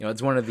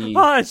It's one of the...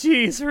 Oh,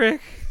 jeez, Rick.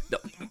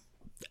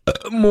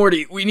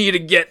 Morty, we need to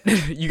get...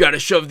 You gotta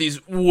shove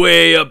these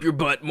way up your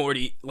butt,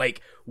 Morty.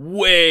 Like,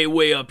 way,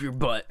 way up your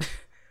butt.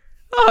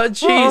 Oh,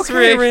 jeez,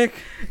 okay, Rick.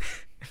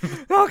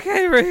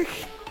 Okay, Rick.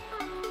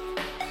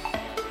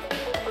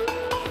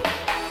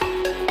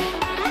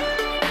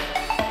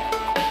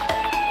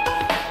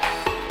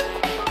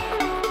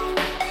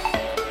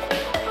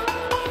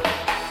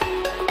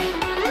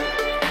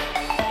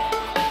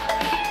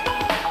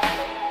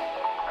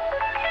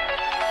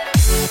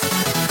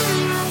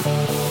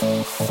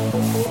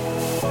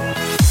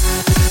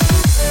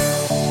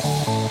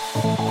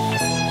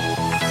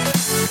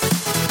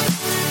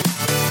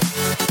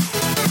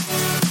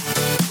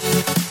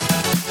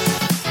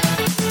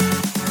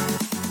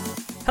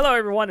 Hello,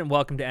 everyone, and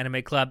welcome to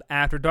Anime Club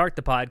After Dark,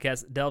 the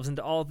podcast that delves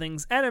into all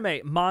things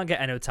anime, manga,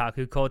 and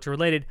otaku culture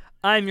related.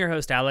 I'm your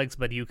host, Alex,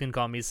 but you can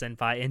call me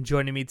Senpai, and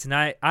joining me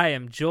tonight, I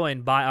am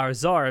joined by our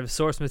czar of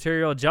source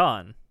material,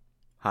 John.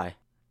 Hi.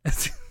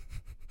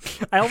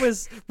 I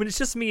always, when it's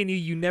just me and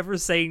you never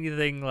say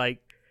anything like,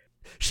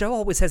 Show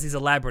always has these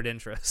elaborate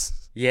intros.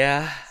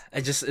 Yeah,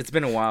 it's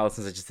been a while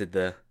since I just did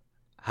the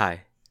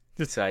hi.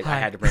 So I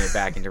had to bring it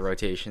back into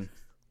rotation.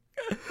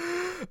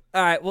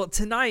 All right, well,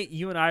 tonight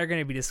you and I are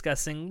going to be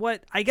discussing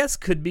what I guess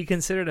could be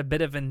considered a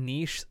bit of a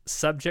niche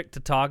subject to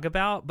talk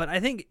about, but I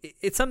think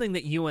it's something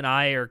that you and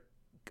I are...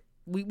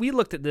 We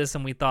looked at this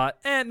and we thought,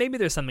 maybe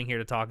there's something here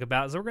to talk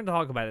about, so we're going to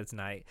talk about it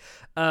tonight.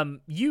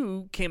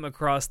 You came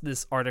across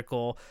this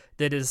article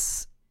that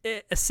is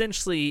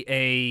essentially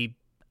a...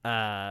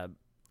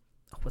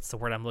 what's the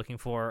word I'm looking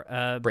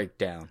for?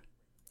 Breakdown.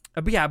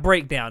 A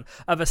breakdown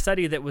of a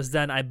study that was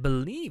done, I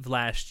believe,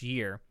 last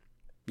year.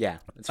 Yeah,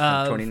 it's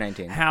from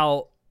 2019.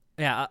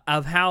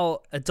 Of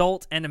how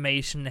adult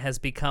animation has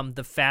become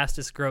the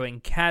fastest growing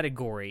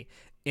category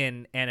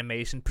in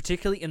animation,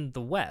 particularly in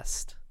the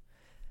West.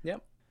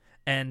 Yep.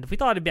 And we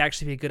thought it'd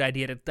actually be a good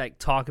idea to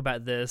talk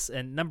about this.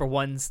 And number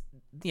one,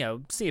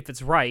 see if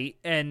it's right,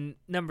 and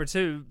number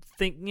two,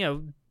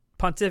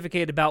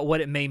 pontificate about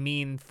what it may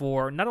mean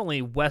for not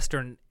only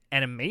Western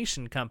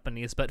animation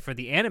companies but for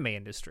the anime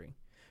industry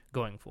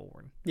going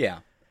forward. Yeah.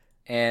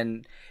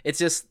 And it's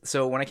just,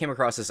 so when I came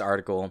across this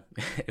article,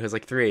 it was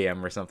like 3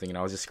 a.m. or something, and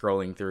I was just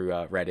scrolling through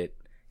Reddit,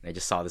 and I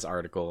just saw this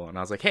article, and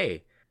I was like,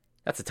 hey,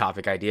 that's a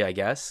topic idea, I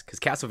guess, because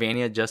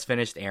Castlevania just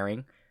finished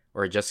airing,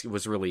 or it just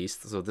was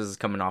released, so this is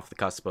coming off the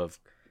cusp of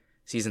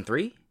Season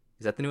 3?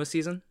 Is that the newest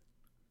season?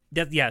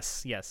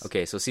 Yes.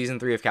 Okay, so Season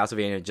 3 of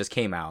Castlevania just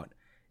came out,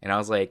 and I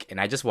was like, and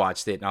I just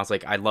watched it, and I was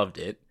like, I loved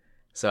it.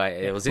 So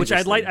it was which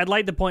interesting. I'd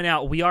like to point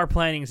out, we are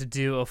planning to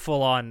do a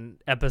full-on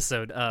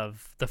episode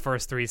of the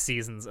first 3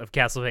 seasons of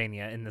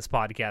Castlevania in this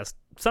podcast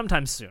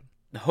sometime soon.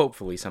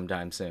 Hopefully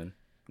sometime soon.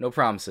 No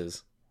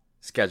promises.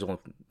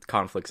 Schedule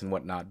conflicts and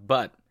whatnot.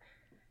 But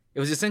it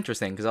was just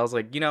interesting because I was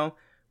like,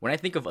 when I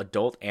think of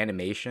adult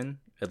animation,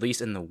 at least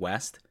in the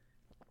West,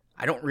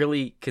 I don't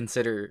really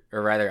consider,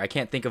 or rather, I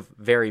can't think of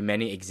very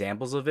many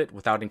examples of it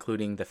without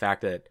including the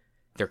fact that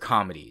they're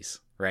comedies,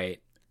 right?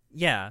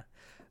 Yeah.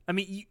 I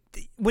mean,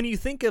 when you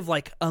think of,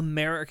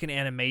 American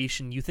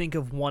animation, you think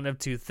of one of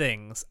two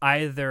things.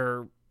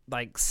 Either,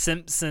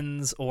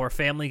 Simpsons or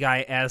Family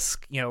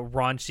Guy-esque,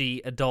 raunchy,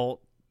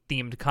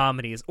 adult-themed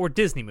comedies, or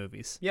Disney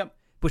movies. Yep.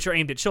 Which are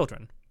aimed at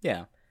children.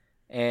 Yeah.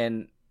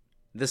 And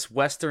this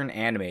Western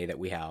anime that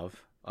we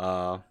have,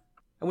 I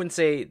wouldn't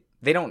say...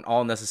 They don't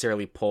all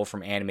necessarily pull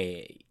from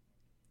anime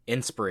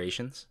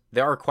inspirations.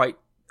 There are quite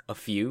a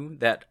few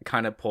that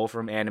kind of pull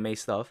from anime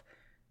stuff,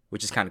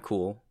 which is kind of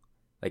cool.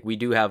 We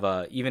do have,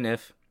 even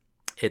if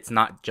it's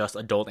not just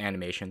adult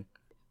animation,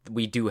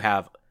 we do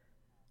have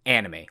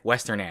anime,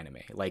 Western anime,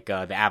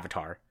 the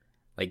Avatar.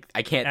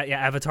 I can't...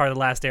 Avatar The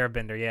Last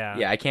Airbender, yeah.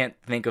 Yeah, I can't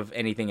think of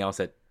anything else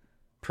that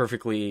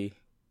perfectly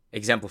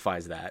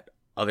exemplifies that,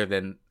 other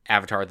than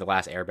Avatar The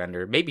Last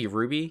Airbender. Maybe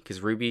Ruby,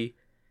 because Ruby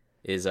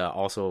is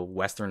also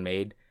Western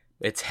made.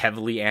 It's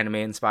heavily anime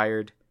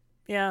inspired.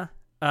 Yeah.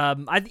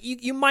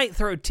 You might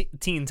throw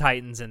Teen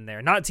Titans in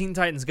there. Not Teen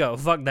Titans Go.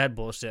 Fuck that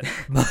bullshit.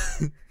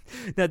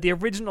 Now, the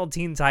original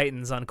Teen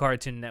Titans on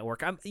Cartoon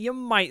Network, you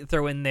might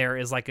throw in there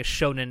as a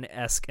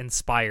shonen-esque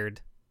inspired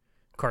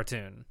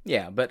cartoon.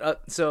 Yeah,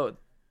 but so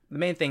the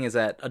main thing is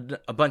that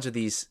a bunch of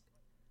these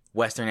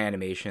Western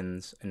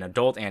animations and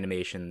adult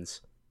animations,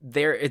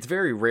 it's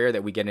very rare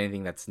that we get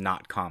anything that's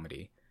not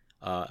comedy.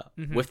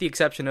 With the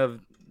exception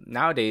of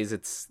nowadays,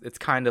 it's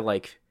kind of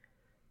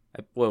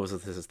what was the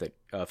statistic?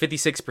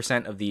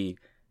 56% of the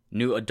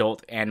new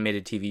adult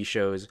animated TV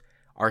shows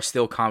are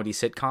still comedy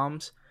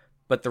sitcoms.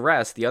 But the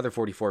rest, the other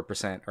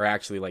 44%, are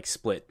actually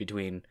split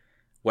between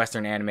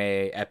Western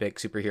anime, epic,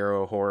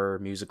 superhero, horror,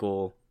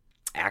 musical,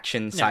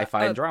 action,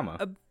 sci-fi, and drama.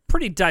 A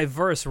pretty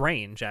diverse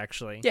range,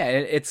 actually. Yeah,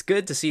 it's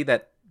good to see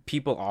that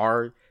people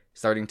are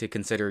starting to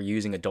consider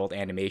using adult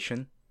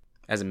animation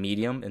as a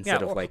medium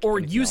instead of or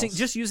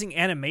using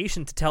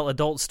animation to tell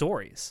adult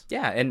stories.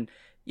 Yeah, and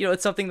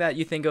it's something that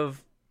you think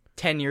of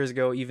 10 years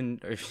ago, even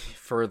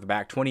further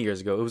back, 20 years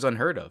ago, it was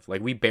unheard of.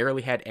 Like, we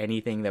barely had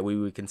anything that we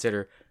would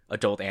consider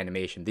adult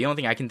animation. The only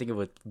thing I can think of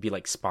would be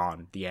like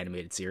Spawn, the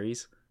animated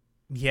series.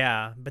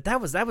 Yeah, but that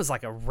was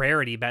like a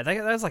rarity back.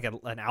 That was like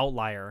an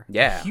outlier.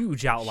 Yeah, a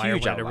huge outlier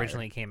when it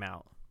originally came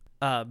out.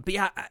 But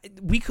yeah,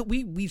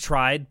 we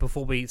tried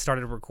before we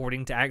started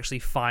recording to actually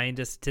find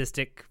a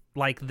statistic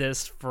like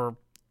this for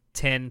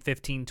 10,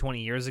 15, 20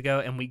 years ago,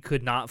 and we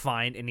could not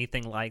find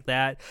anything like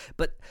that.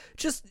 But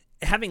just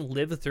having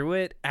lived through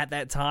it at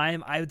that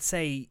time, I would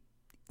say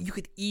you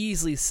could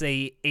easily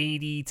say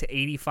 80 to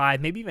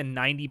 85, maybe even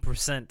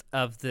 90%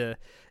 of the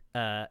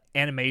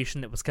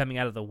animation that was coming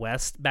out of the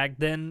West back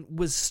then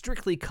was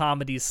strictly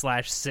comedies /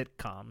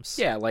 sitcoms.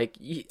 Yeah, like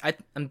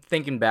I'm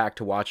thinking back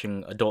to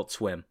watching Adult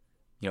Swim,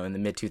 in the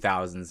mid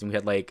 2000s, and we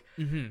had like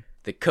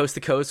the Coast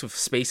to Coast with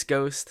Space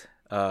Ghost,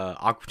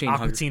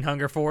 Aqua Teen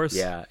Hunger Force.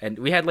 Yeah, and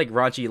we had like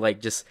raunchy,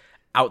 like just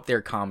out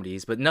there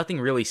comedies, but nothing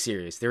really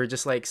serious. They were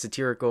just like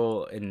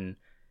satirical, and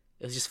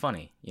it was just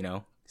funny,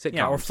 sitcoms.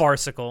 Yeah, or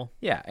farcical.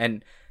 Yeah,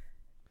 and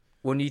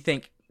when you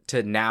think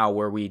to now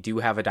where we do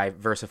have a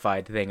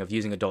diversified thing of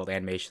using adult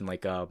animation,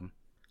 like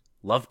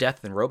Love,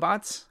 Death, and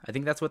Robots, I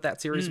think that's what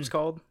that series was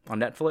called on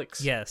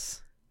Netflix.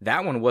 Yes.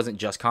 That one wasn't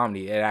just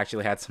comedy. It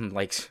actually had some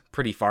like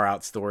pretty far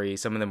out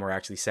stories. Some of them were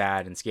actually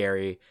sad and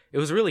scary. It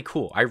was really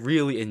cool. I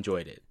really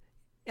enjoyed it.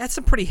 It had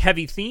some pretty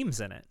heavy themes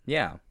in it.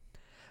 Yeah.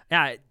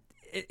 Yeah,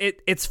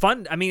 it's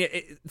fun. I mean,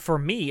 for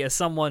me, as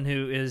someone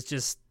who is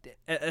just,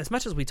 as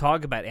much as we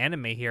talk about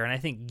anime here, and I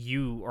think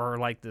you are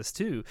like this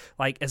too,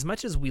 like as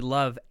much as we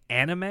love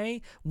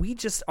anime, we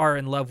just are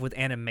in love with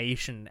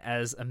animation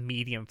as a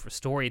medium for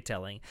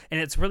storytelling.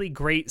 And it's really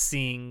great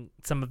seeing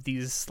some of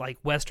these like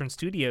Western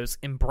studios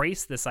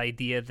embrace this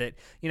idea that,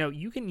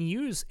 you can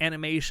use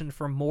animation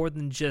for more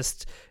than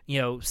just,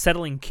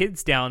 settling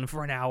kids down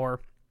for an hour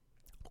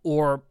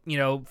or,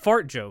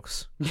 fart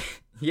jokes.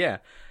 Yeah.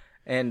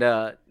 And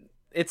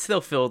it's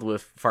still filled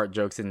with fart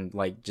jokes and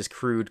like just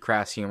crude,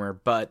 crass humor.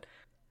 But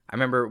I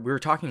remember we were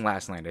talking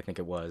last night, I think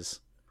it was,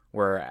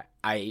 where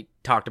I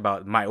talked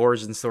about my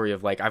origin story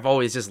of like, I've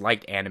always just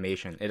liked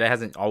animation. It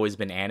hasn't always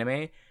been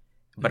anime,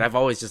 but I've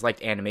always just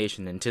liked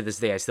animation. And to this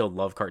day, I still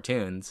love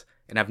cartoons,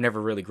 and I've never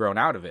really grown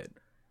out of it.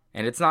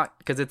 And it's not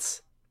because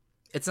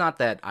it's not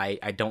that I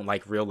don't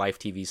like real life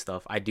TV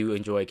stuff. I do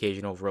enjoy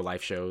occasional real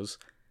life shows.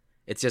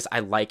 It's just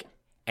I like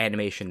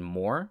animation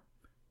more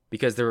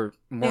because they're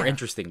more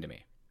interesting to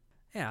me.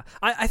 Yeah,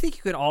 I think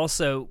you could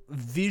also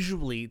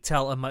visually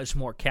tell a much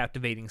more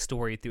captivating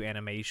story through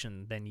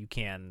animation than you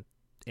can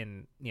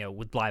in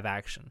with live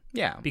action.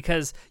 Yeah,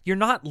 because you're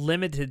not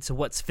limited to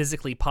what's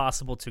physically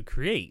possible to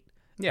create.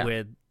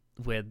 Yeah.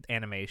 with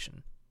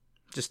animation,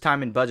 just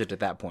time and budget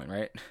at that point,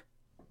 right?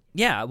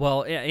 Yeah,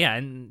 well, yeah,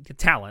 and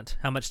talent.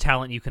 How much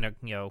talent you can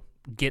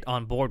get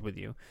on board with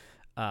you,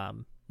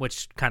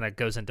 which kind of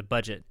goes into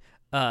budget.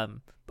 But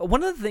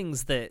one of the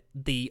things that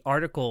the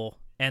article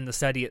and the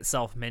study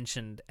itself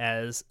mentioned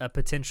as a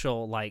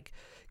potential like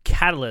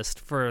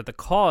catalyst for the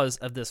cause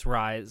of this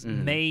rise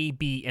may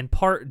be in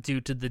part due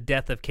to the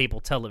death of cable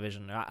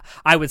television.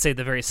 I would say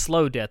the very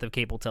slow death of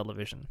cable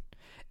television.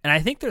 And I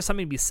think there's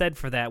something to be said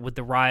for that with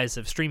the rise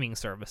of streaming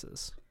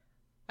services.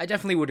 I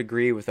definitely would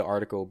agree with the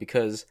article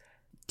because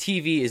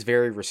TV is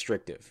very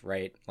restrictive,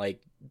 right? Like,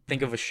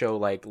 think of a show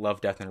like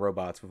Love, Death, and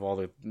Robots with all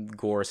the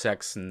gore,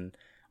 sex, and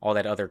all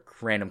that other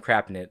random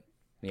crap in it,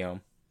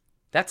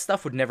 That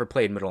stuff would never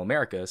play in Middle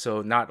America,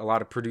 so not a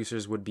lot of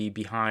producers would be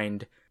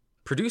behind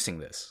producing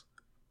this.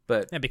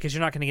 But yeah, because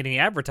you're not going to get any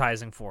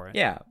advertising for it.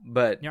 Yeah,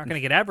 but you're not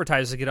going to get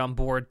advertisers to get on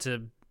board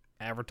to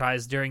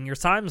advertise during your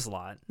time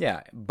slot.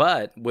 Yeah,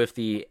 but with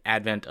the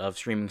advent of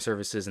streaming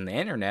services and the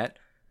internet,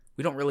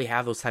 we don't really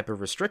have those type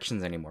of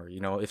restrictions anymore.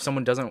 If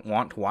someone doesn't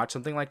want to watch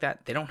something like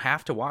that, they don't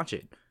have to watch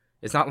it.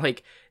 It's not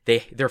like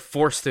they're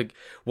forced to,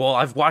 well,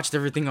 I've watched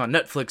everything on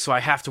Netflix, so I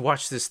have to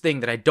watch this thing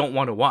that I don't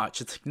want to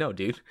watch. It's like, no,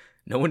 dude.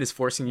 No one is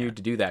forcing you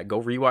to do that.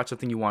 Go rewatch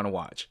something you want to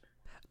watch.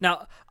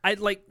 Now, I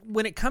like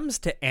when it comes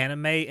to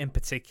anime in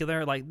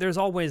particular, like there's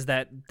always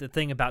the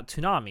thing about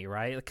Toonami,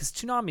 right? Because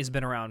Toonami's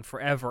been around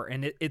forever,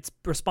 and it's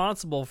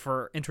responsible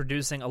for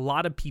introducing a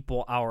lot of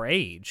people our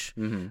age,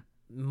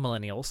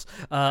 millennials,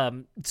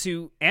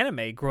 to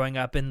anime growing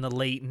up in the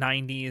late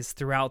 90s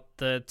throughout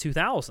the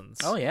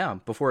 2000s. Oh, yeah.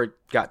 Before it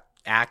got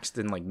axed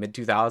in like mid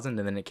 2000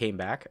 and then it came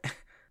back.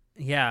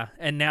 Yeah.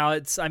 And now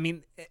it's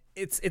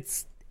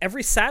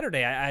every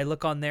Saturday I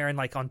look on there and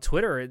like on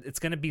Twitter, it's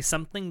going to be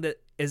something that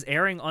is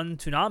airing on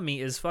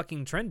Toonami is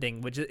fucking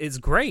trending, which is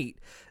great.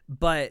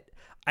 But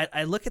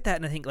I look at that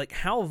and I think like,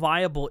 how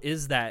viable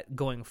is that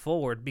going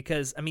forward?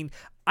 Because I mean,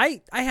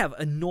 I have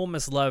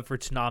enormous love for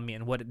Toonami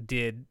and what it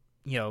did,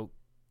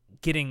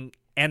 getting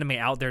anime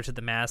out there to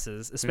the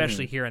masses,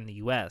 especially here in the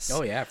U.S.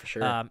 Oh yeah, for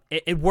sure.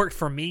 It worked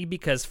for me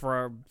because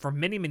for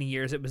many, many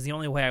years, it was the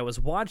only way I was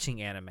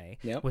watching anime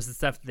was the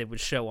stuff that they would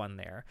show on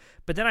there.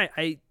 But then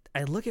I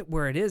I look at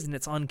where it is, and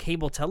it's on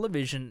cable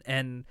television,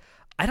 and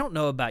I don't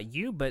know about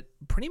you, but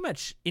pretty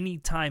much any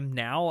time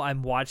now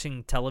I'm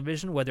watching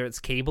television, whether it's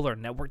cable or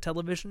network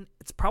television,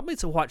 it's probably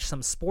to watch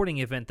some sporting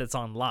event that's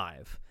on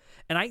live.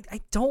 And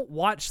I don't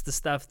watch the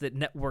stuff that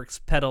networks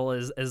peddle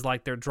as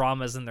like their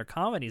dramas and their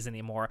comedies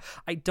anymore.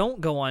 I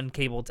don't go on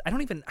cable. I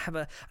don't even have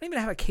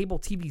a cable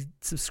TV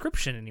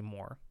subscription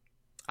anymore.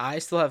 I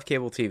still have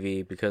cable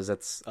TV because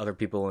that's other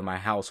people in my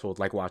household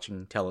like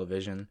watching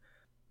television.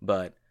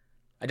 But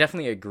I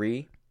definitely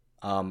agree.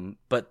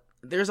 But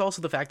there's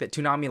also the fact that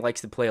Toonami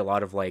likes to play a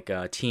lot of like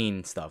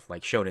teen stuff,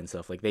 like shonen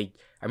stuff. Like I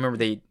remember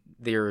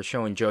they were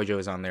showing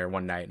JoJo's on there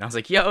one night, and I was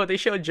like, "Yo, they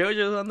showed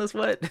JoJo's on this?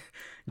 What?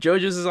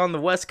 JoJo's is on the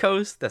West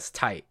Coast? That's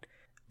tight."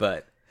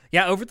 But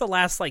yeah, over the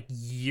last like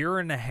year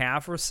and a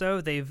half or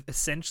so, they've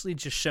essentially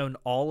just shown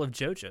all of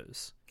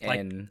JoJo's,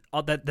 and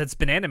all that's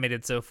been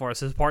animated so far.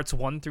 So parts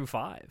 1 through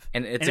 5,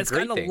 and it's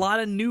gotten a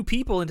lot of new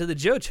people into the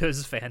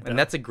JoJo's fandom, and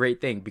that's a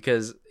great thing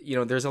because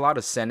there's a lot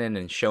of seinen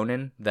and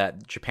shonen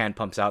that Japan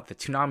pumps out that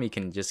Toonami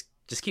can just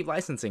keep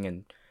licensing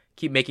and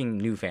keep making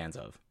new fans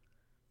of.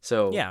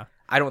 So yeah.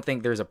 I don't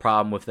think there's a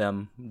problem with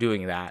them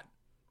doing that.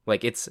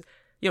 Like it's,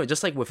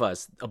 just like with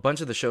us, a bunch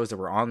of the shows that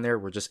were on there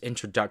were just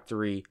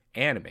introductory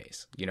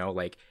animes,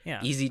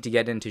 easy to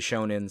get into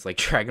shonens like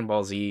Dragon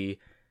Ball Z,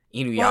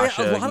 Inuyasha, Yu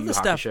Yu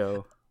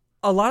Hakusho.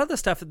 A lot of the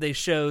stuff that they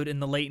showed in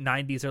the late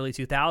 90s, early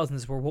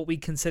 2000s were what we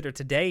consider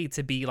today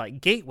to be like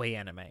gateway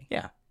anime.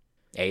 Yeah.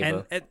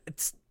 Eva.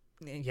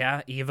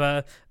 And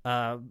Eva.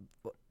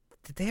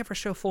 Did they ever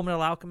show Full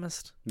Metal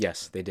Alchemist?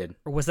 Yes, they did.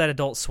 Or was that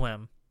Adult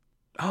Swim?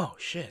 Oh,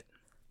 shit.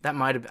 That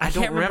might have. I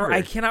don't remember.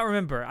 I cannot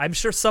remember. I'm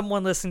sure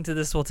someone listening to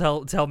this will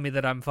tell me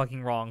that I'm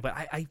fucking wrong, but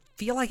I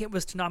feel like it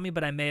was Toonami,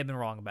 but I may have been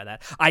wrong about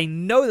that. I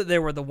know that they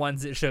were the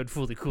ones that showed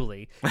Fooly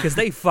Cooly because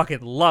they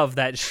fucking love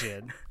that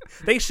shit.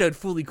 They showed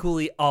Fooly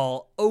Cooly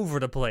all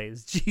over the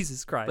place.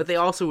 Jesus Christ! But they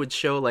also would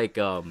show like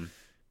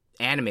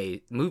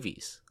anime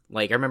movies.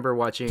 Like I remember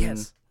watching.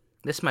 Yes.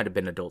 This might have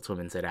been Adult Swim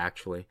instead.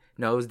 Actually,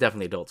 no, it was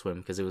definitely Adult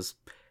Swim because it was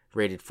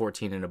rated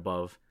 14 and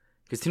above.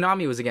 Because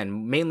Toonami was,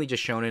 again, mainly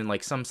just shonen,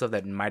 like some stuff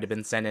that might have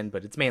been seinen,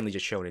 but it's mainly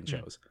just shonen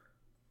shows.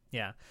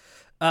 Yeah.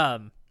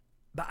 But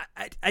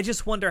I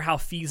just wonder how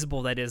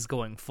feasible that is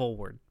going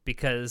forward.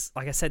 Because,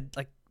 like I said,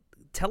 like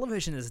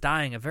television is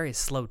dying a very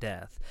slow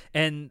death.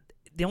 And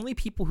the only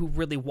people who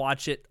really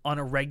watch it on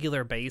a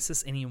regular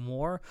basis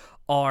anymore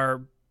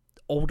are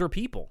older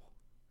people.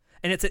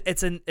 And it's a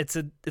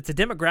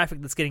demographic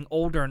that's getting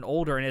older and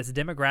older, and it's a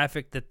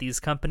demographic that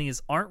these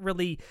companies aren't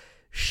really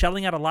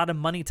shelling out a lot of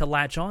money to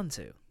latch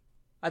onto.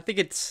 I think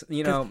it's,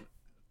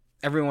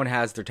 everyone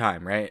has their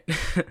time, right?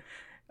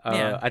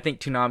 Yeah. I think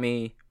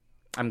Toonami,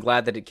 I'm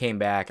glad that it came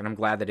back, and I'm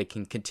glad that it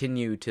can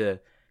continue to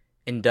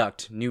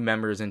induct new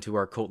members into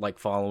our cult-like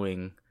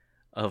following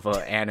of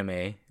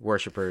anime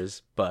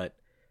worshippers. But,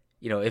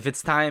 if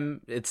it's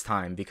time, it's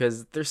time,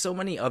 because there's so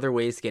many other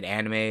ways to get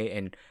anime,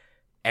 and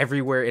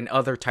everywhere in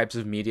other types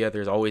of media,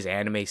 there's always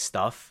anime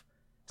stuff.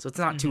 So it's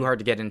not too hard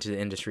to get into the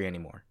industry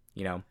anymore,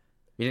 You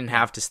didn't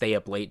have to stay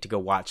up late to go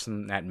watch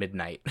them at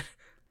midnight.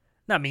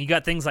 No, I mean, you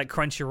got things like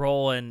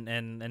Crunchyroll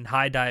and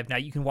High Dive now.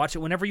 You can watch it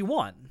whenever you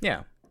want.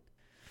 Yeah.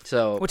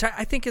 So, which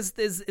I think is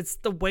it's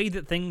the way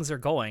that things are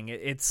going.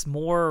 It's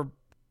more,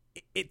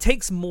 it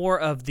takes more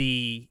of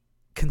the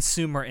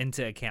consumer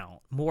into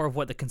account, more of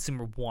what the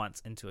consumer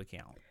wants into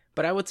account.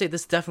 But I would say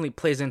this definitely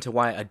plays into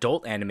why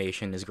adult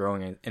animation is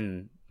growing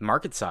in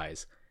market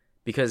size,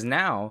 because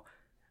now,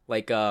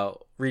 like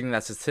reading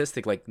that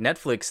statistic, like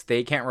Netflix,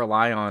 they can't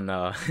rely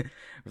on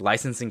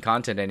licensing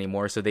content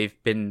anymore. So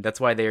that's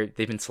why they've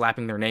been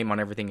slapping their name on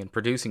everything and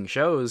producing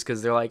shows,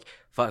 because they're like,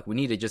 fuck, we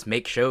need to just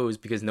make shows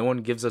because no one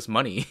gives us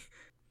money.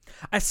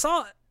 I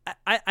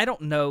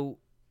don't know,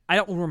 I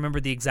don't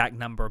remember the exact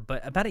number,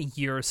 but about a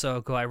year or so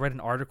ago, I read an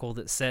article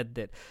that said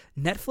that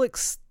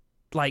Netflix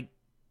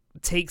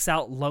takes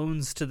out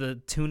loans to the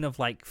tune of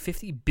like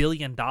 $50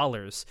 billion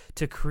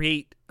to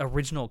create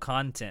original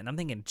content. I'm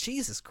thinking,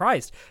 Jesus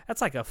Christ,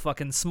 that's like a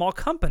fucking small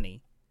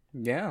company.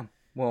 Yeah.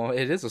 Well,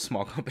 it is a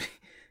small company.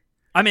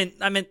 I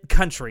meant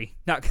country,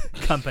 not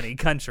company,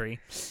 country.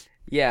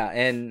 Yeah,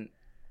 and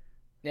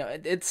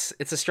it's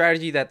a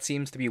strategy that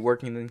seems to be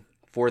working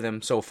for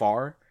them so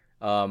far.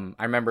 I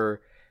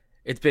remember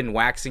it's been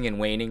waxing and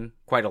waning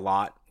quite a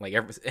lot. Like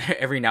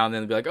every now and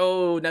then they'll be like,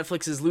 "Oh,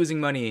 Netflix is losing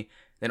money."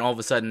 Then all of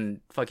a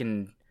sudden,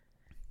 fucking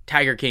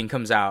Tiger King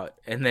comes out,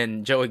 and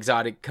then Joe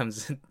Exotic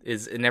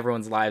is in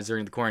everyone's lives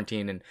during the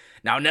quarantine, and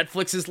now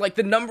Netflix is like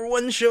the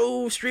 #1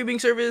 show streaming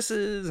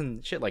services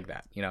and shit like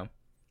that,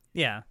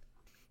 Yeah.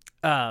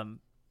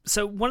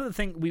 So one of the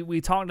things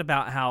we talked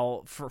about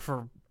how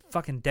for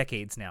fucking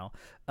decades now,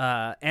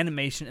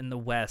 animation in the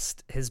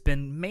West has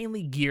been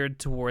mainly geared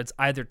towards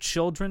either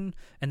children,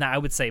 and I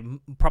would say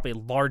probably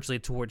largely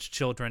towards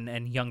children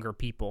and younger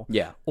people.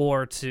 Yeah.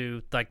 Or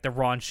to like the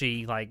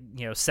raunchy,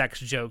 sex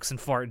jokes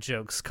and fart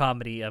jokes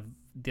comedy of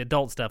the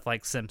adult stuff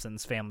like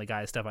Simpsons, Family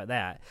Guy, stuff like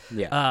that.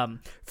 Yeah.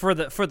 For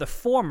the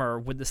former,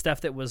 with the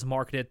stuff that was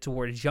marketed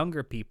towards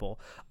younger people,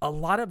 a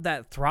lot of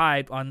that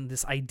thrived on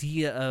this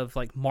idea of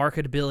like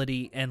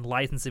marketability and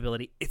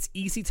licensability. It's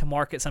easy to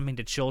market something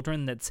to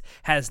children that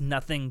has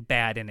nothing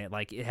bad in it.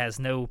 Like it has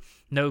no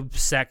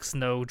sex,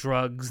 no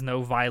drugs,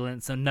 no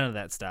violence, and none of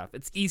that stuff.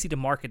 It's easy to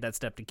market that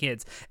stuff to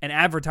kids, and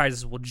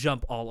advertisers will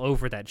jump all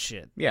over that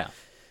shit. Yeah.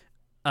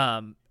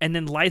 And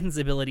then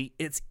licensability,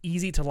 it's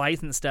easy to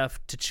license stuff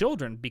to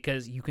children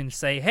because you can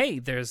say, hey,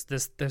 there's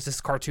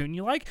this cartoon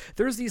you like,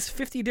 there's these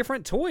 50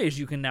 different toys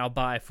you can now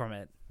buy from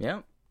it.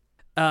 Yeah.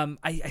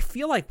 I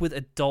feel like with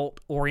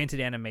adult-oriented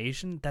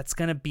animation, that's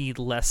going to be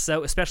less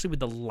so, especially with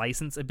the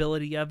license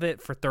ability of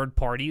it for third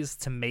parties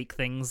to make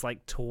things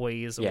like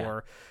toys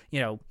or,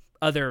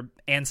 other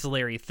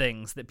ancillary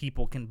things that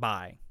people can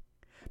buy.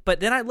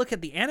 But then I look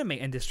at the anime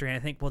industry and I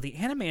think, well, the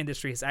anime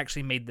industry has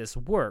actually made this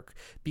work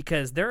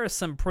because there are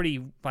some pretty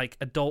like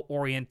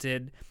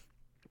adult-oriented,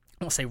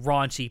 I won't say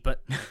raunchy,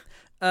 but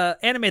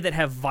anime that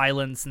have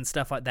violence and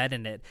stuff like that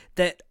in it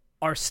that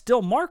are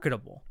still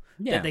marketable.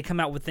 Yeah. That they come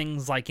out with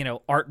things like,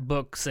 art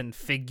books and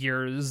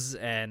figures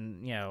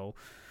and,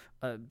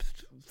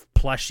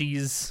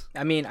 plushies.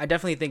 I mean, I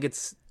definitely think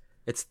it's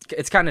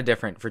kind of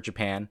different for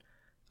Japan.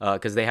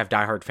 Because they have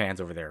diehard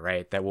fans over there,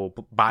 right? That will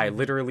buy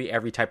literally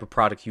every type of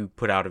product you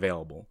put out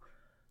available.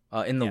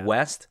 In the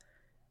West,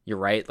 you're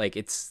right. Like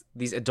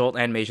these adult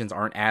animations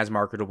aren't as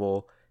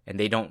marketable, and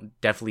they don't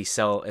definitely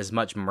sell as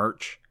much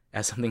merch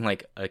as something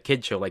like a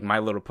kid show like My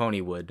Little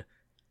Pony would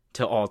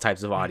to all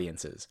types of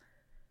audiences.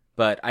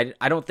 But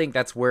I don't think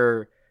that's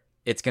where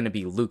it's going to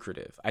be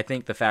lucrative. I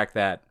think the fact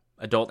that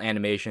adult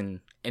animation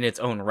in its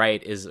own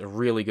right is a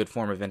really good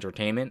form of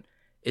entertainment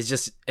is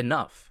just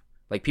enough.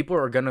 Like, people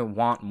are going to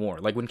want more.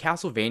 Like, when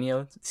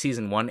Castlevania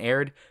Season 1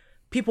 aired,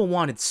 people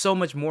wanted so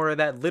much more of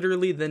that.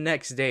 Literally the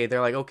next day, they're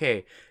like,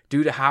 okay,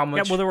 due to how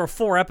much... Yeah, well, there were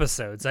 4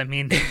 episodes. I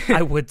mean,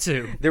 I would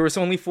too. There was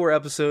only 4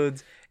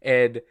 episodes,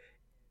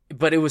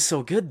 but it was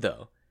so good,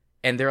 though.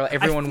 And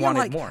everyone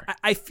wanted more.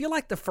 I feel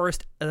like the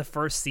first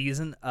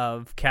season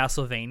of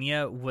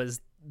Castlevania was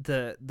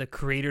the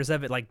creators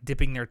of it, like,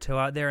 dipping their toe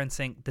out there and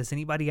saying, does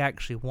anybody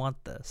actually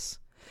want this?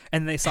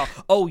 And they saw,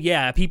 oh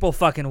yeah, people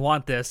fucking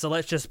want this, so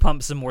let's just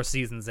pump some more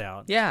seasons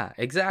out. Yeah,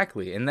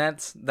 exactly. And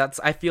that's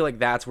I feel like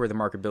that's where the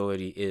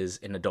marketability is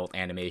in adult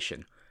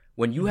animation.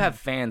 When you have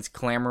fans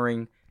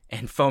clamoring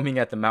and foaming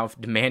at the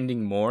mouth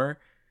demanding more,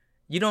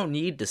 you don't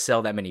need to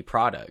sell that many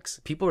products.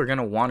 People are going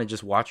to want to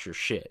just watch your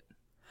shit.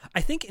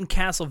 I think in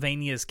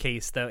Castlevania's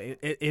case, though,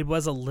 it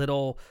was a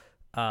little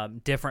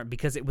different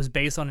because it was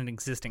based on an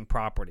existing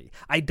property.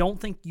 I don't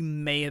think you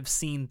may have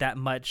seen that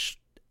much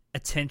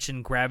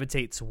attention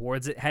gravitate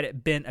towards it had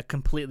it been a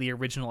completely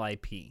original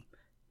IP.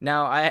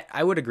 Now,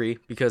 I would agree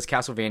because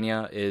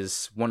Castlevania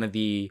is one of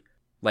the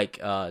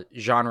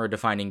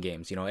genre-defining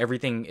games.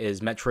 Everything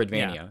is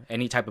Metroidvania. Yeah.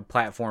 Any type of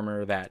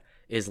platformer that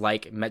is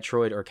like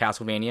Metroid or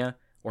Castlevania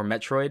or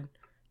Metroid,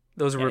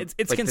 those were it's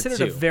like considered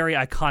a very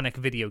iconic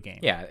video game.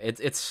 Yeah,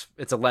 it's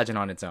a legend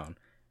on its own.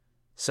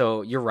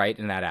 So you're right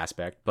in that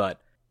aspect, but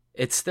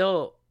it's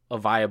still a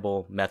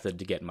viable method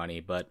to get money,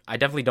 but I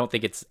definitely don't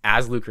think it's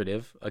as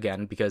lucrative,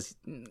 again, because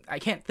I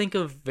can't think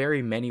of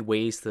very many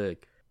ways to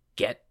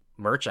get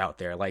merch out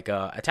there. Like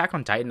Attack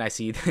on Titan, I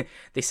see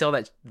they sell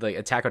that like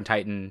Attack on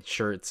Titan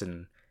shirts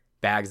and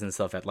bags and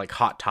stuff at like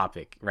Hot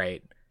Topic,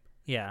 right?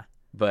 Yeah.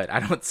 But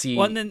I don't see.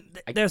 Well, and then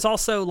there's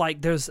also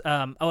like this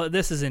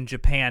is in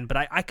Japan, but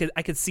I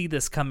could see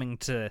this coming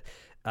to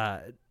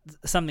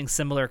something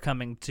similar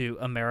coming to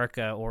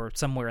America or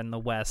somewhere in the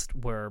West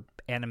where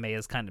anime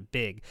is kind of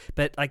big.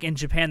 But like in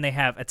Japan, they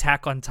have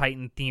Attack on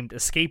Titan themed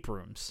escape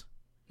rooms.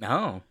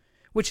 Oh,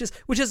 which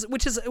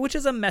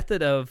is a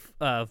method of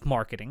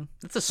marketing.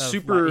 That's a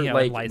super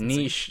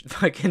niche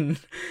fucking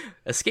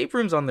escape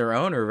rooms on their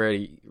own are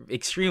very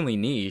extremely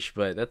niche,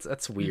 but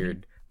that's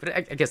weird. Mm-hmm. But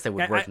I guess that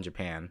would work in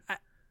Japan.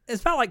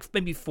 It's about like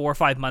maybe 4 or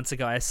 5 months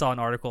ago, I saw an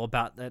article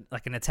about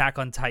like an Attack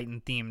on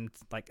Titan themed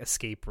like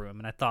escape room,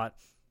 and I thought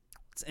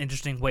it's an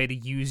interesting way to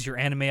use your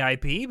anime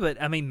IP.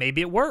 But I mean, maybe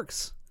it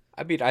works.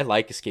 I mean, I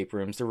like escape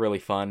rooms; they're really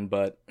fun.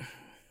 But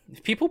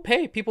if people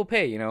pay.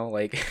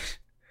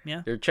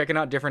 Yeah, they're checking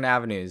out different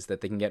avenues that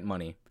they can get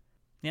money.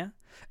 Yeah,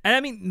 and I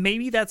mean,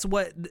 maybe that's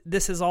what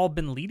this has all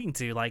been leading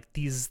to. Like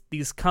these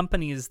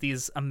companies,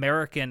 these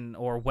American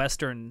or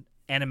Western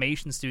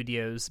animation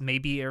studios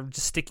maybe are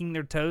just sticking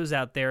their toes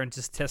out there and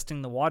just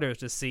testing the waters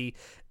to see,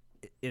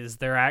 is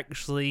there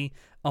actually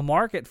a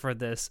market for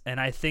this? And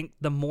I think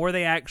the more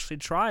they actually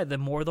try, the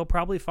more they'll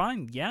probably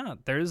find, yeah,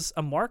 there's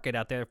a market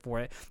out there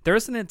for it.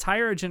 There's an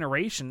entire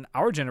generation,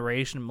 our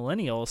generation,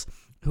 millennials,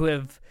 who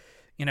have,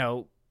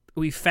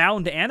 we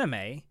found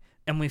anime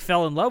and we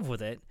fell in love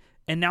with it.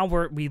 And now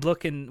we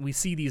look and we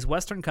see these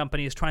Western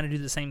companies trying to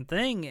do the same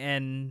thing,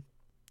 and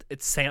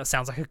it sounds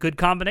like a good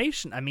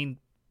combination. I mean,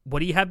 what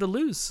do you have to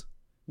lose?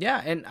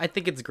 Yeah, and I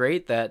think it's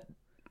great that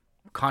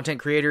content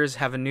creators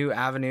have a new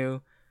avenue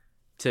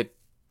to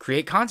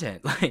create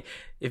content. Like,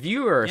 if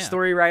you are a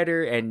story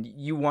writer and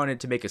you wanted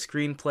to make a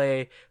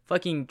screenplay,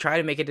 fucking try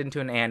to make it into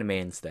an anime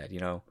instead,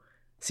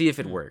 see if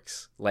it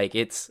works. Like,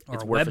 it's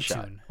worth a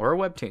shot. Or a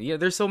webtoon.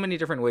 There's so many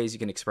different ways you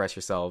can express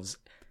yourselves,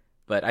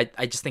 but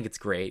I just think it's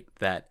great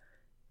that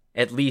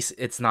at least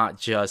it's not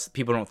just,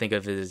 people don't think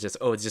of it as just,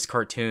 it's just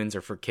cartoons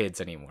or for kids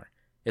anymore.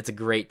 It's a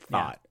great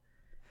thought.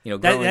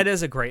 That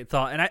is a great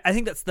thought, and I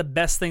think that's the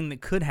best thing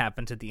that could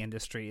happen to the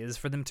industry, is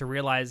for them to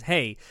realize,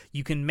 hey,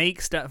 you can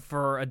make stuff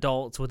for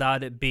adults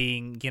without it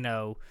being,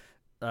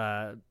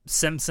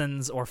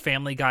 Simpsons or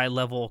Family Guy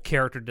level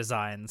character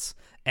designs,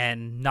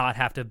 and not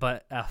have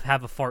to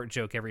have a fart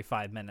joke every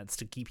 5 minutes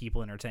to keep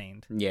people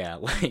entertained. Yeah,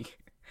 like,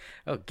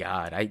 oh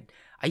god,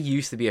 I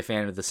used to be a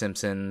fan of The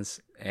Simpsons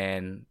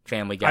and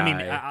Family Guy. I mean,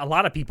 a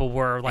lot of people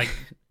were like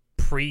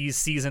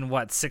pre-season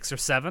 6 or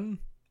 7.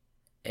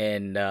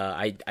 And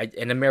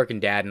and American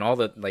Dad and all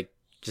the like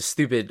just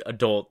stupid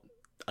adult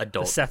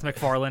the Seth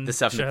MacFarlane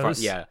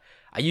shows. Yeah,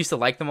 I used to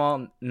like them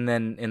all, and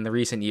then in the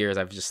recent years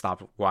I've just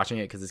stopped watching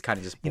it because it's kind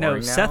of just boring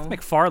now. Seth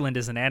MacFarlane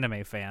is an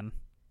anime fan.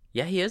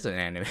 Yeah, he is an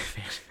anime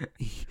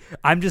fan.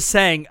 I'm just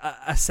saying,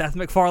 a Seth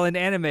MacFarlane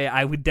anime,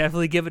 I would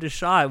definitely give it a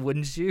shot,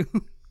 wouldn't you?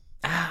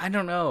 I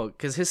don't know,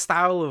 because his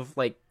style of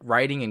like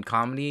writing and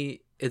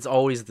comedy, it's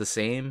always the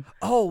same.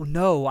 Oh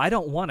no, I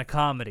don't want a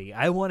comedy.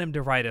 I want him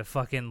to write a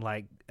fucking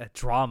like a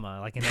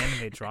drama, like an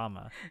anime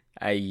drama.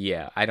 I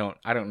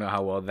don't know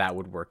how well that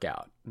would work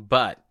out,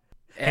 but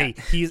hey,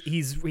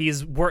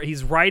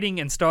 he's writing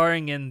and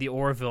starring in The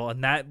Orville,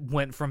 and that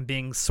went from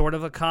being sort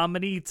of a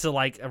comedy to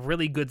like a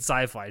really good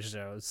sci-fi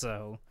show.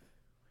 So,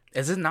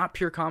 is it not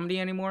pure comedy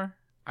anymore?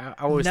 I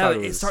always thought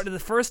it started the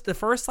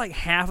first like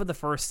half of the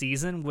first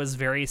season was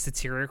very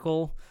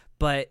satirical,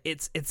 but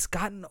it's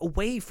gotten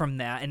away from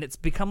that, and it's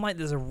become like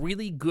there's a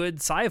really good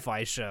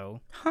sci-fi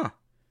show. Huh.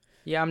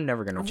 Yeah, I'm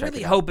never gonna check it out. I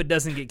really hope it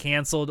doesn't get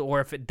canceled, or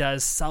if it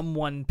does,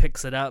 someone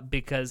picks it up,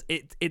 because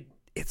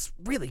it's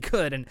really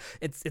good, and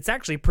it's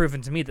actually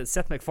proven to me that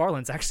Seth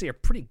MacFarlane's actually a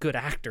pretty good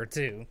actor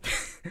too.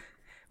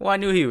 Well, I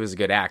knew he was a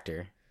good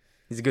actor.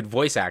 He's a good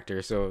voice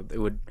actor, so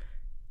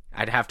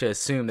I'd have to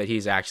assume that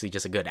he's actually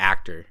just a good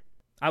actor.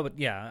 But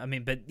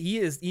he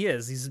is.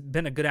 He's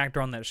been a good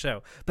actor on that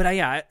show. But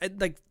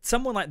like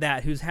someone like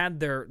that who's had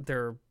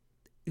their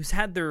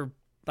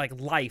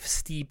like life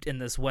steeped in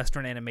this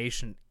Western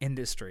animation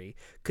industry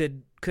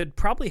could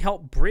probably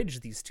help bridge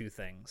these two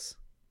things.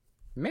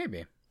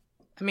 Maybe.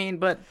 I mean,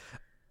 but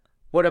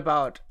what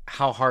about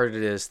how hard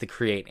it is to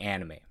create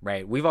anime,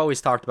 right? We've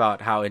always talked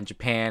about how in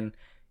Japan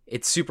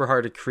it's super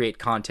hard to create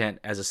content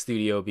as a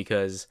studio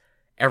because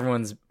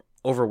everyone's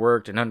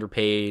overworked and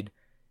underpaid,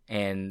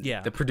 and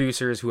the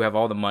producers who have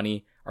all the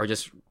money are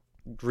just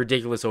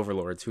ridiculous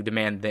overlords who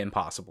demand the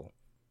impossible.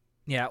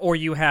 Yeah, or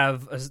you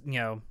have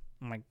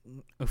like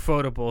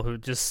Ufotable, who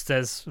just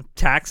says,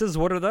 taxes,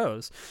 what are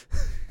those?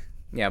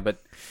 Yeah, but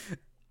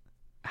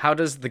how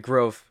does the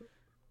growth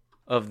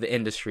of the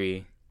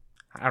industry,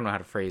 I don't know how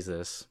to phrase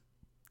this.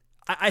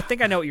 I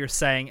think I know what you're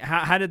saying.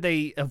 How did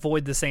they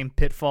avoid the same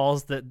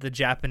pitfalls that the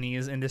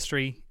Japanese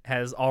industry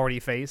has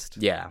already faced?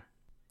 Yeah.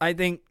 I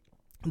think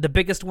the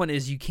biggest one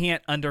is you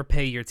can't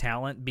underpay your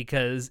talent,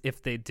 because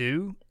if you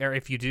do,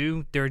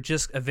 they're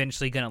just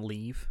eventually going to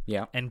leave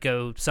and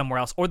go somewhere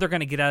else, or they're going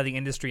to get out of the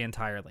industry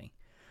entirely.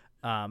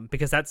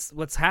 Because that's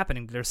what's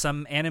happening. There's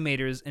some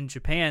animators in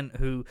Japan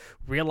who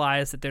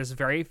realize that there's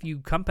very few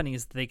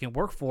companies that they can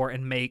work for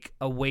and make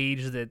a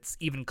wage that's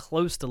even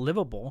close to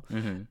livable,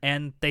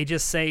 and they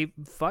just say,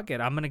 "Fuck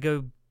it, I'm gonna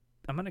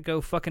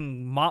go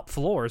fucking mop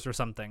floors or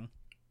something."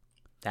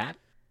 That,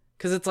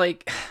 because it's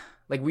like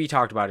we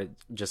talked about it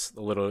just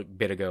a little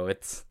bit ago.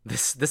 It's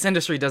this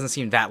industry doesn't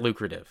seem that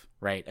lucrative,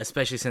 right?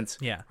 Especially since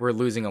we're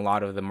losing a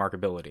lot of the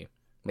marketability.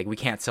 Like, we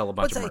can't sell a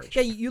bunch of merch.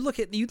 Yeah, you look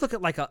at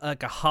like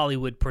a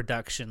Hollywood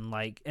production,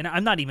 like, and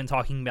I'm not even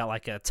talking about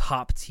like a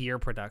top tier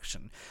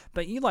production,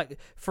 but you like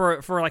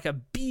for like a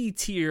B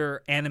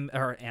tier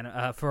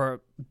for a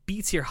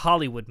B tier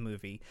Hollywood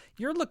movie,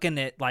 you're looking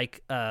at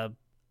like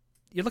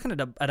you're looking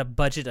at a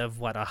budget of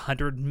what,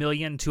 $100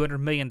 million, $200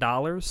 million.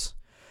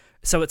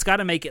 So it's got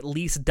to make at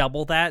least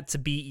double that to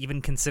be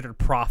even considered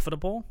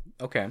profitable.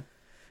 Okay.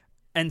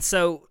 And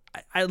so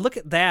I look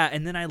at that,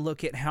 and then I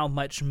look at how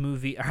much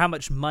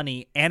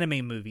money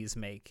anime movies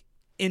make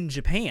in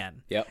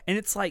Japan. Yep. And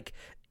it's like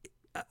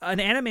an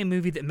anime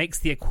movie that makes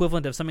the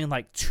equivalent of something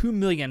like $2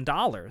 million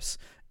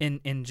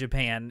in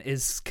Japan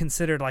is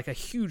considered like a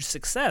huge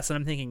success. And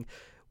I'm thinking,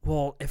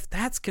 well, if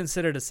that's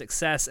considered a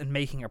success and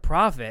making a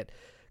profit,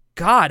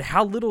 God,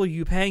 how little are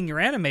you paying your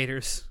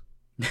animators?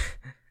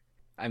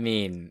 I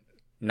mean,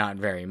 not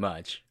very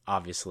much,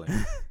 obviously.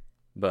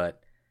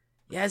 But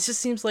yeah, it just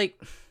seems like,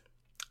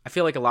 I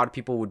feel like a lot of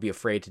people would be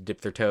afraid to dip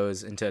their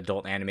toes into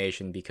adult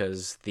animation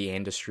because the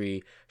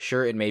industry,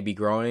 sure, it may be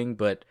growing,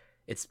 but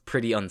it's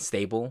pretty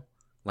unstable.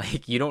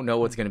 Like, you don't know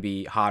what's going to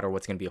be hot or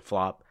what's going to be a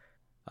flop.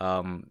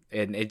 And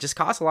it just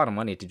costs a lot of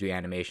money to do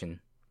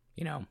animation,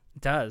 It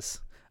does.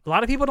 A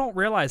lot of people don't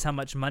realize how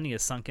much money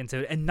is sunk into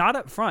it, and not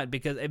up front,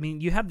 because I mean,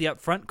 you have the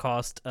upfront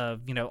cost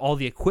of, you know, all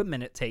the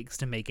equipment it takes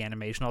to make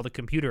animation, all the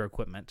computer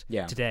equipment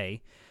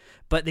today.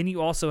 But then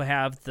you also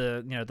have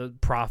the, you know, the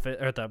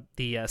profit or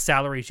the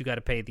salaries you got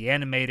to pay the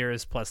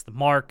animators, plus the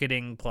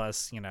marketing,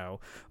 plus, you know,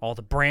 all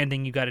the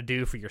branding you got to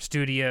do for your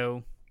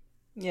studio.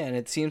 Yeah, and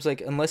it seems like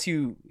unless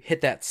you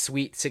hit that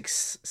sweet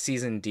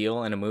 6-season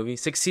deal in a movie,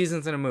 6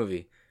 seasons in a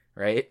movie,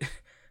 right?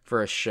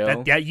 For a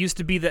show. That used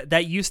to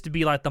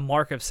be like the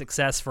mark of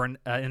success for an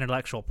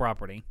intellectual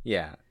property.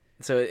 Yeah.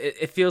 So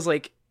it feels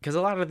like, because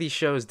a lot of these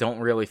shows don't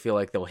really feel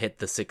like they'll hit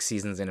the 6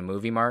 seasons in a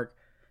movie mark,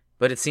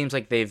 but it seems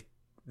like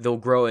they'll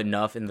grow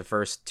enough in the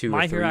first 2 or 3.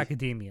 My Hero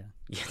Academia.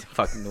 Yeah,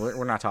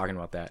 we're not talking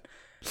about that.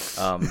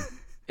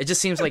 It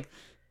just seems like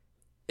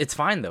it's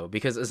fine though,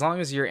 because as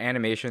long as your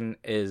animation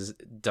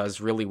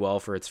does really well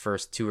for its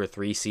first 2 or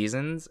 3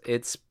 seasons,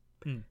 it's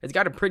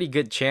got a pretty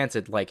good chance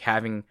at like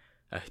having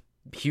a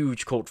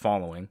huge cult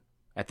following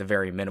at the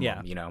very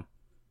minimum, you know.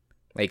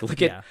 Like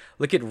look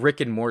at Rick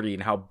and Morty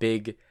and how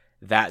big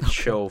that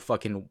show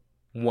fucking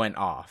went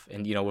off,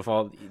 and you know, with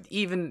all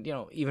even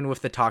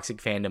with the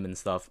toxic fandom and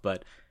stuff,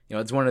 but you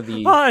know, it's one of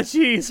the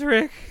jeez,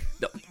 Rick.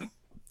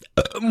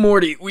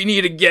 Morty, we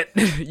need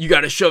to you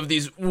got to shove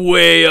these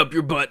way up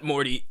your butt,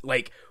 Morty,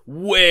 like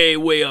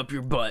way up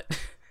your butt.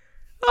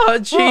 Oh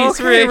jeez,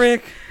 okay,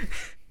 Rick.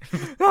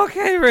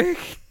 Okay,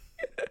 Rick.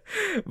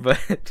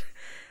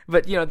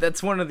 But you know,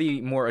 that's one of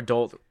the more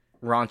adult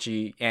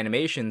raunchy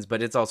animations,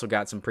 but it's also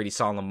got some pretty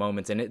solemn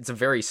moments, and it's a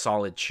very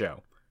solid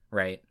show,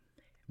 right?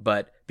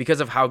 But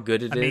because of how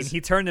good it is... I mean, he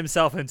turned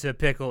himself into a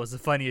pickle is the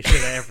funniest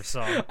shit I ever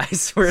saw. I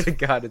swear to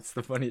God, it's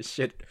the funniest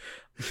shit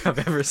I've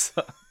ever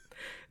saw.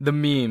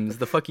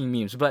 The fucking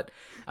memes. But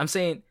I'm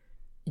saying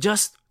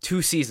just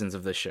 2 seasons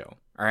of this show,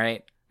 all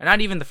right? And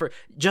not even the first...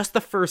 Just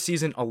the first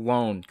season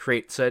alone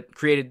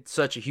created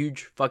such a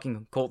huge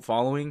fucking cult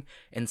following,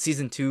 and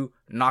season 2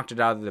 knocked it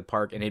out of the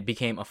park, and it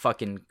became a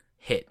fucking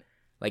hit.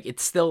 Like,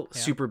 it's still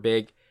super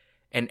big,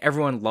 and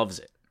everyone loves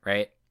it,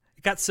 right?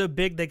 It got so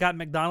big, they got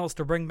McDonald's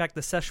to bring back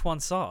the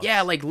Szechuan sauce.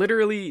 Yeah, like,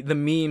 literally, the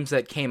memes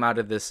that came out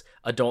of this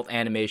adult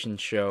animation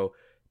show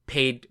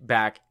paid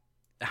back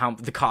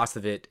the cost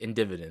of it in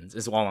dividends,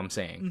 is all I'm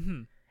saying.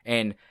 Mm-hmm.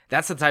 And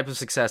that's the type of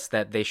success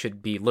that they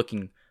should be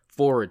looking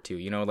forward to,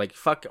 you know? Like,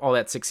 fuck all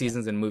that 6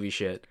 seasons and movie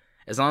shit.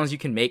 As long as you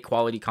can make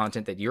quality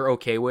content that you're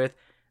okay with,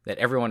 then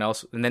everyone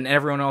else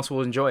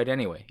will enjoy it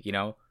anyway, you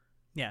know?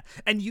 Yeah,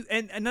 and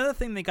another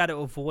thing they got to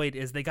avoid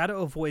is they got to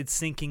avoid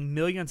sinking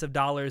millions of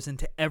dollars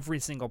into every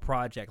single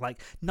project.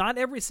 Like, not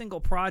every single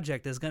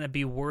project is going to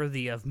be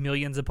worthy of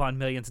millions upon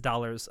millions of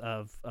dollars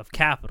of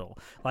capital.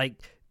 Like,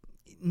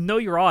 know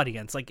your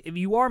audience. Like, if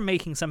you are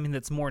making something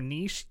that's more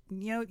niche,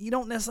 you know, you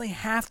don't necessarily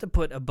have to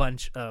put a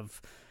bunch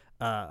of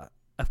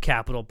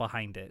capital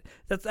behind it.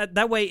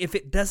 That way, if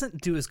it doesn't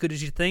do as good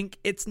as you think,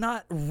 it's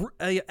not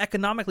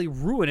economically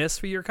ruinous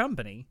for your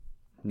company.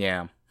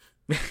 Yeah.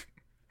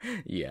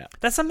 Yeah,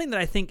 that's something that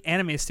I think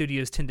anime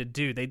studios tend to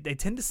do. They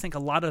tend to sink a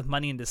lot of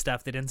money into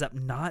stuff that ends up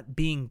not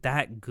being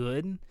that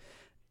good,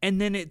 and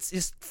then it's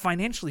just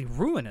financially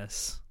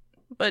ruinous.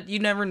 But you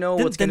never know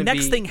what's going to be. The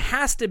next thing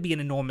has to be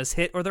an enormous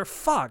hit, or they're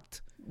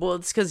fucked. Well,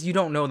 it's because you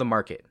don't know the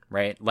market,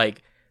 right?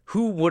 Like,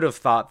 who would have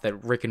thought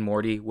that Rick and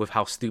Morty, with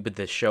how stupid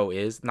this show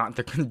is,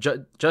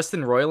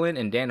 Justin Roiland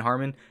and Dan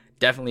Harmon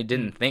definitely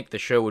didn't think the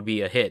show would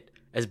be a hit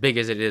as big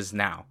as it is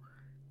now.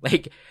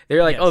 Like,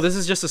 they're like, oh, this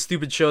is just a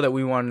stupid show that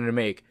we wanted to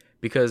make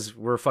because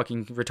we're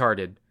fucking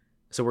retarded,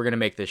 so we're going to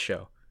make this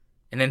show.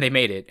 And then they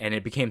made it, and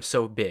it became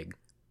so big,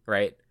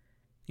 right?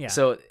 Yeah.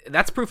 So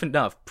that's proof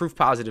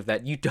positive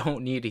that you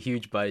don't need a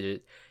huge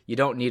budget. You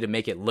don't need to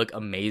make it look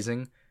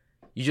amazing.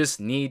 You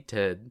just need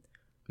to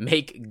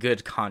make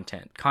good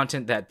content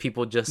that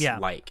people just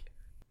like.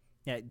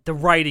 Yeah, the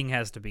writing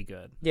has to be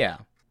good. Yeah.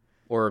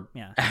 Or,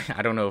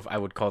 I don't know if I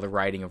would call the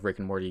writing of Rick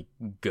and Morty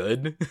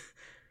good.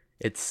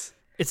 It's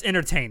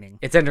entertaining.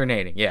 It's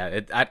entertaining,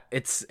 yeah.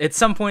 It's at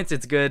some points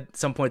it's good,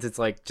 some points it's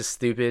like just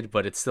stupid,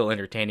 but it's still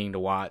entertaining to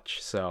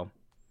watch. So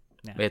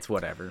it's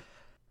whatever.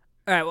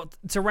 All right. Well,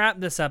 to wrap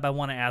this up, I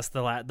want to ask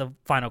the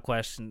final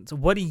question. So,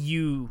 what do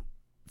you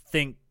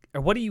think,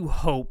 or what do you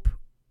hope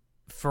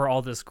for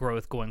all this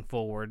growth going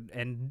forward,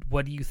 and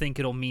what do you think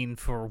it'll mean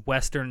for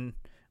Western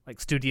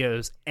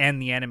studios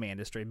and the anime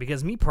industry?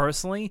 Because me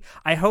personally,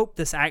 I hope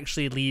this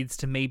actually leads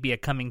to maybe a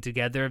coming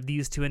together of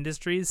these two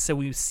industries, so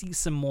we see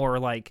some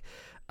more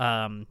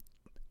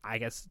I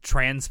guess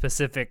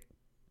trans-specific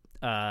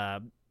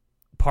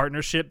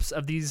partnerships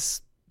of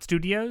these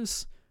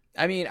studios.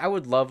 I mean, I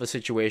would love a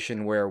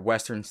situation where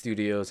Western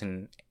studios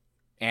and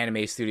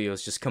anime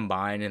studios just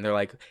combine and they're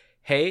like,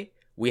 hey,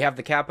 we have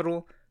the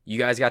capital, you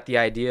guys got the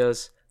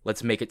ideas,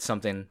 let's make it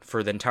something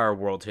for the entire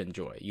world to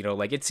enjoy. You know,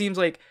 like, it seems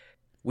like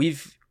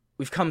we've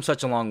come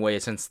such a long way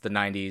since the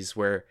 90s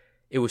where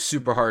it was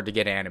super hard to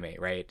get anime,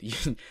 right?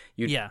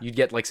 You'd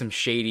get like some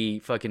shady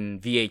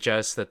fucking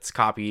VHS that's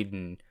copied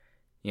and,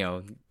 you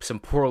know, some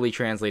poorly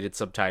translated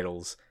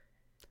subtitles,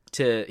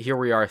 to here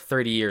we are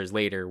 30 years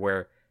later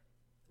where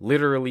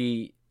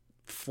literally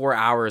 4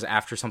 hours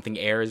after something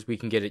airs, we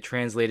can get it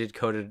translated,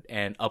 coded,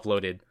 and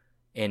uploaded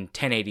in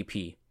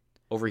 1080p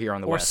over here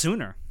on the West.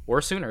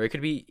 Or sooner. It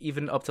could be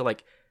even up to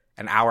like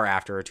an hour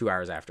after or 2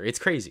 hours after. It's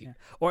crazy.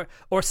 Yeah.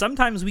 Or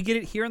sometimes we get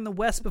it here in the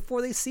West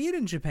before they see it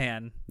in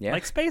Japan. Yeah.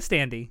 Like Space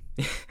Dandy.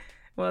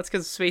 Well, that's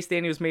because Space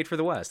Dandy was made for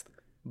the West.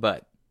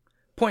 But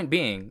point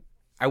being,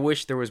 I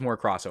wish there was more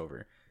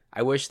crossover.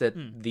 I wish that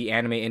the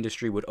anime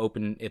industry would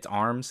open its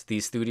arms.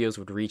 These studios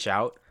would reach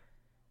out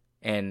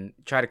and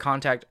try to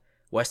contact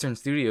Western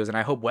studios. And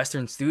I hope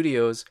Western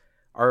studios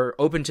are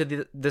open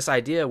to this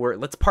idea where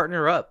let's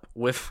partner up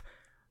with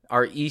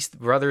our East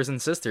brothers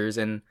and sisters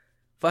and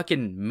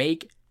fucking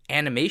make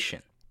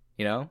animation,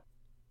 you know?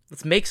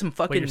 Let's make some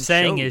fucking What you're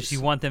saying shows. is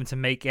you want them to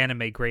make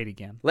anime great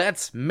again.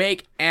 Let's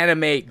make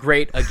anime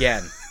great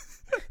again.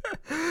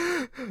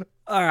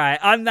 All right.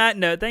 On that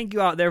note, thank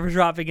you out there for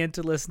dropping in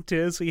to listen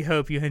to us. We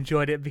hope you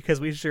enjoyed it because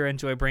we sure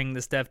enjoy bringing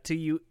this stuff to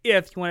you.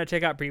 If you want to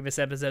check out previous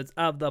episodes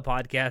of the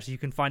podcast, you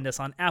can find us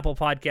on Apple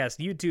Podcasts,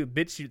 YouTube,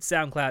 BitChute,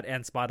 SoundCloud,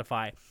 and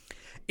Spotify.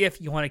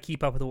 If you want to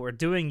keep up with what we're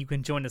doing, you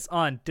can join us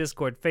on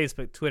Discord,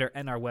 Facebook, Twitter,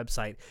 and our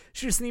website.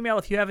 Shoot us an email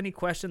if you have any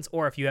questions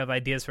or if you have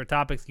ideas for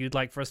topics you'd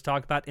like for us to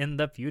talk about in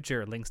the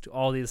future. Links to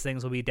all these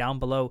things will be down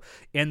below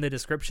in the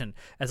description.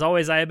 As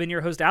always, I have been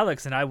your host,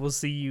 Alex, and I will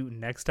see you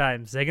next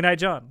time. Say goodnight,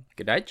 John.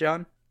 Good night,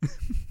 John.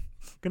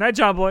 Good night,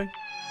 John boy.